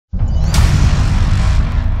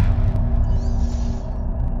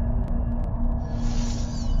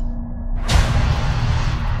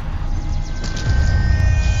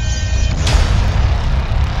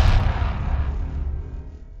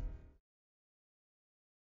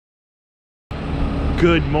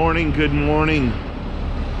Good morning, good morning.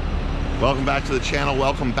 Welcome back to the channel.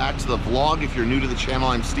 Welcome back to the vlog. If you're new to the channel,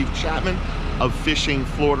 I'm Steve Chapman of Fishing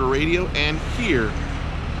Florida Radio, and here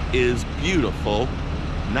is beautiful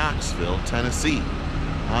Knoxville, Tennessee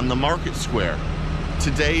on the Market Square.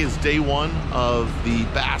 Today is day one of the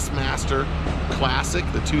Bassmaster Classic,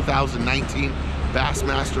 the 2019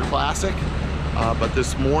 Bassmaster Classic. But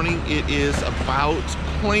this morning it is about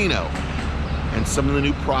Plano and some of the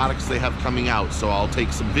new products they have coming out. So I'll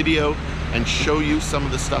take some video and show you some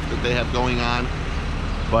of the stuff that they have going on.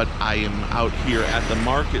 But I am out here at the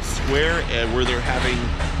Market Square where they're having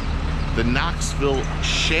the Knoxville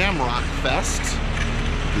Shamrock Fest.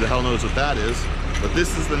 Who the hell knows what that is? But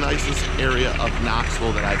this is the nicest area of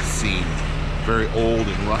Knoxville that I've seen. Very old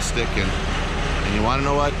and rustic, and you wanna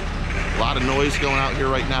know what? A lot of noise going out here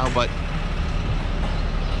right now, but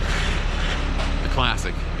the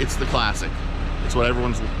classic, it's the classic. It's what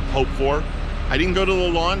everyone's hoped for. I didn't go to the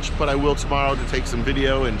launch, but I will tomorrow to take some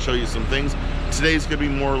video and show you some things. Today's gonna be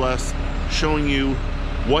more or less showing you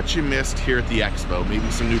what you missed here at the Expo,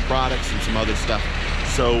 maybe some new products and some other stuff.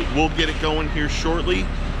 So we'll get it going here shortly.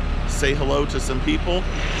 Say hello to some people,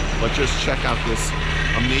 but just check out this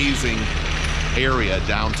amazing area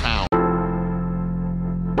downtown.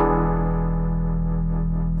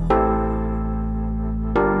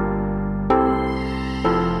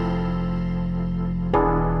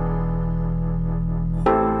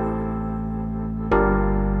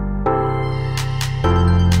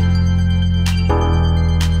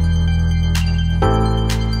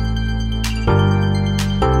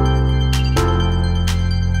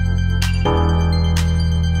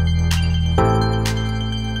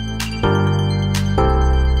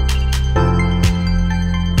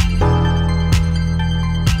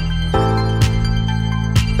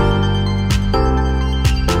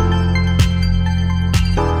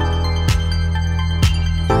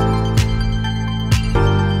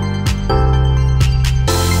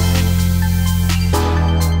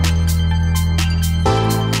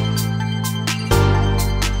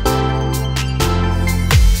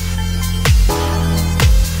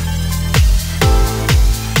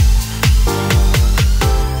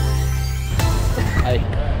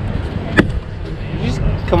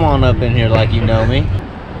 Come on up in here like you know me.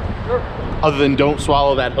 Other than don't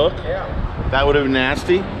swallow that hook? Yeah. That would have been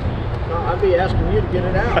nasty. No, I'd be asking you to get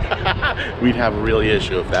it out. We'd have a real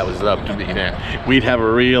issue if that was up to me now. We'd have a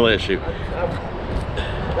real issue.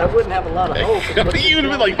 I wouldn't have a lot of hope. You would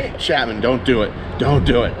have been like, Chapman, don't do it. Don't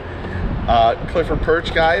do it. Clifford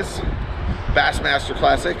Perch, guys. Bassmaster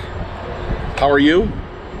Classic. How are you?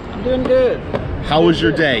 I'm doing good. How was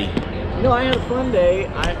your day? You know, I had a fun day.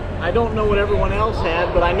 I don't know what everyone else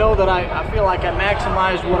had, but I know that I feel like I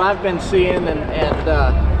maximized what I've been seeing and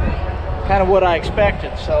kind of what I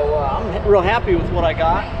expected. So I'm real happy with what I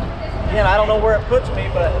got. Again, I don't know where it puts me,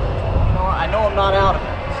 but you know, I know I'm not out of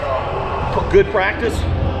it. So Good practice?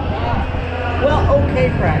 well,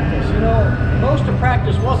 okay practice. You know, most of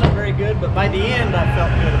practice wasn't very good, but by the end I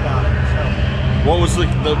felt good about it. So What was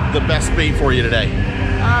the best bait for you today?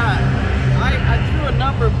 I threw a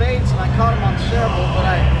number of baits and I caught them on several, but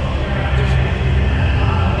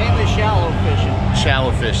mainly shallow fishing.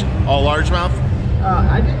 Shallow fishing. All largemouth?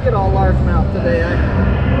 I did get all largemouth today.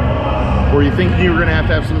 Were you thinking you were gonna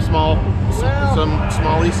have some Well, some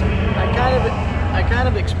smallies? I kind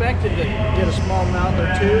of expected to get a smallmouth or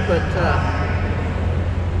two, but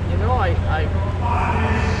you know, I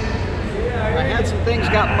had some things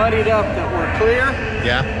got muddied up that were clear.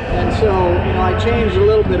 Yeah. And so, you know, I changed a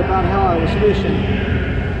little bit about how I was fishing.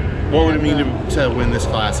 What would it mean to win this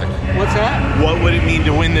classic? What's that? What would it mean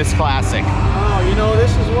to win this classic? Oh, you know,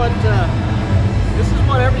 this is what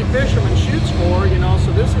every fisherman shoots for, you know.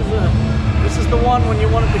 So this is the one when you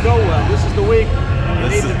want it to go well. This is the week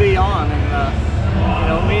when you need to be on, and you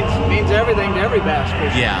know, it means everything to every bass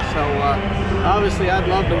fisherman. Yeah. So obviously, I'd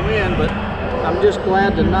love to win, but I'm just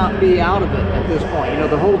glad to not be out of it at this point. You know,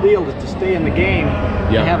 the whole deal is to stay in the game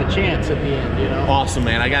and have a chance at the end, you know. Awesome,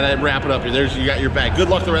 man. I gotta wrap it up here. You got your bag. Good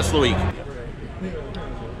luck the rest of the week.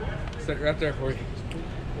 Sit right there for you.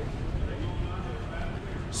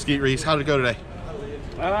 Skeet Reese, how'd it go today?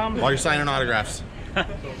 While you're signing autographs.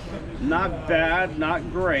 Not bad,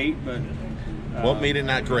 not great, but What made it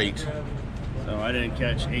not great? so I didn't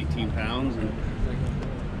catch 18 pounds, and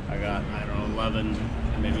I got, I don't know, 11,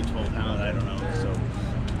 maybe 12 pounds, I don't know. So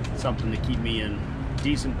something to keep me in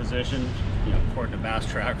decent position, you know, according to Bass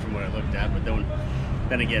Track from what I looked at. But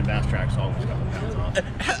then again, Bass Track's always a couple pounds off.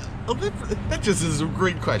 That just is a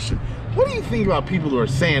great question. What do you think about people who are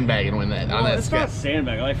sandbagging on that? Well, on that it's not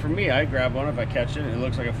sandbag. Like for me, I grab one if I catch it and it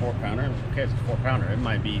looks like a 4-pounder. Okay, it's a 4-pounder. It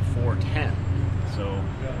might be 410. So,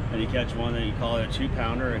 and you catch one that you call it a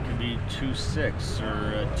 2-pounder, it could be 2.6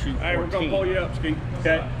 or a 2.14. Hey, we're gonna pull you up, Ski.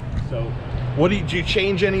 Okay. So, What did you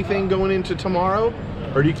change anything going into tomorrow,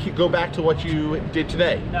 or do you go back to what you did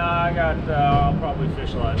today? No, I got. I'll probably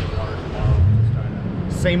fish a lot in the water tomorrow. Just trying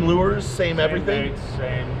to. Same lures, same everything. Baits,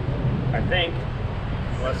 same. I think.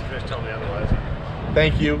 Unless the fish tell me otherwise.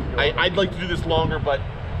 Thank you. I'd like to do this longer, but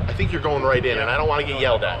I think you're going right in, and I don't want to get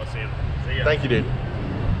yelled at. See ya. Thank you, dude.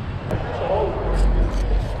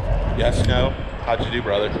 Yes, no. How'd you do,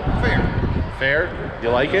 brother? Fair. Fair? You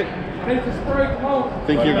like it? Take the spray, come on.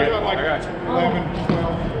 Think you're good? I got you. 11,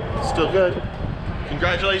 12. Still good.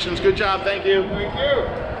 Congratulations. Good job. Thank you. Thank you.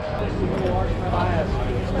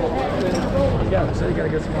 Yeah, so you gotta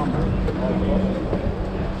get some on that.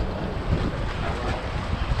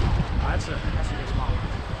 That's a good small.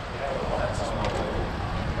 That's a small.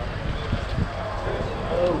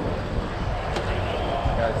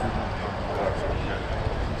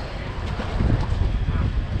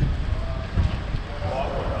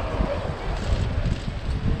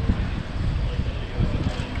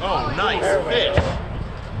 Oh, nice fish.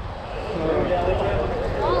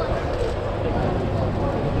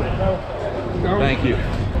 Thank you.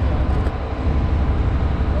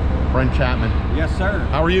 Brent Chapman. Yes, sir.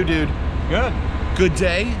 How are you, dude? Good. Good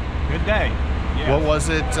day? Good day. Yeah. What was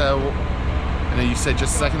it? I know you said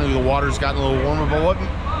just a second ago the water's gotten a little warmer, but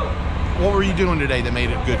what were you doing today that made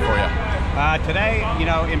it good for you? Today, you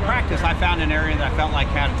know, in practice, I found an area that I felt like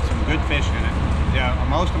had some good fish in it. Yeah,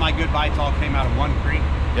 most of my good bites all came out of one creek.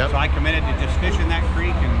 Yep. So I committed to just fishing that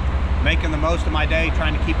creek and making the most of my day,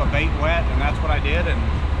 trying to keep a bait wet, and that's what I did, and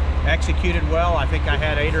executed well. I think I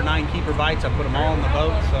had 8 or 9 keeper bites. I put them all in the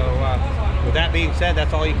boat. So with that being said,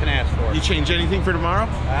 that's all you can ask for. You change anything for tomorrow?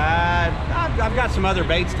 I've got some other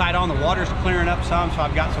baits tied on. The water's clearing up some, so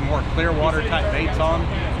I've got some more clear water type baits on.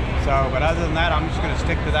 So, but other than that, I'm just going to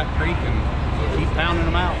stick to that creek and keep pounding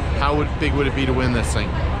them out. How big would it be to win this thing?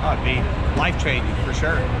 Oh, it'd be life-changing for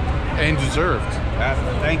sure. And deserved.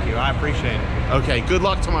 Thank you. I appreciate it. Okay, good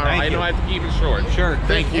luck tomorrow. Thank I know you. I have to keep it short. Sure.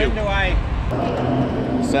 Thank Chris, you. When do I...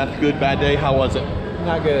 Seth, good, bad day? How was it?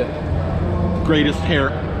 Not good. Greatest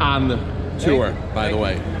hair on the tour, by the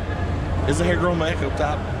way. Is the hair growing back up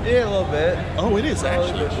top? Yeah, a little bit. Oh, it is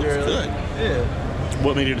actually. It's Sure. good. Yeah.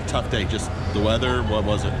 What made it a tough day? Just the weather? What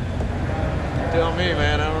was it? Tell me,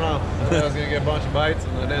 man. I don't know. I thought I was gonna get a bunch of bites,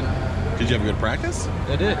 and I didn't. Did you have a good practice?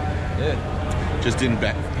 I did. Yeah. Just didn't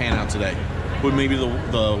pan out today. Would maybe the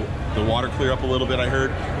water clear up a little bit? I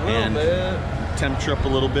heard, A little bit. temperature up a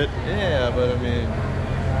little bit. Yeah, but I mean,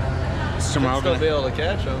 Is tomorrow still gonna be able to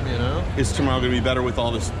catch them, you know. Is tomorrow gonna be better with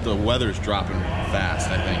all this? The weather's dropping fast,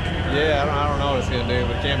 I think. Yeah, I don't know what it's gonna do,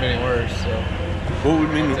 but it can't be any worse. So What would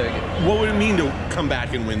it mean? I'll take it. What would it mean to come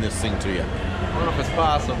back and win this thing to you? I don't know if it's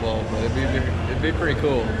possible, but it'd be pretty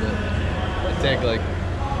cool. But it'd take like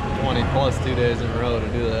 20 plus 2 days in a row to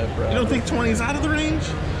do that. Probably. You don't think 20 is out of the range?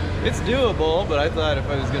 It's doable, but I thought if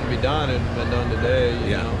I was going to be done, it'd been done today.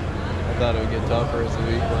 You know, I thought it would get tougher as the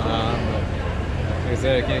week went on. But like I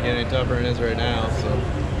said, it can't get any tougher than it is right now. So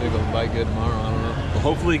maybe it'll bite good tomorrow. I don't know. Well,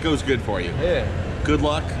 hopefully it goes good for you. Yeah. Good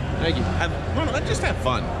luck. Thank you. Just have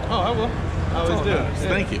fun. Oh, I will. I always do.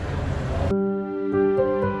 Thank you.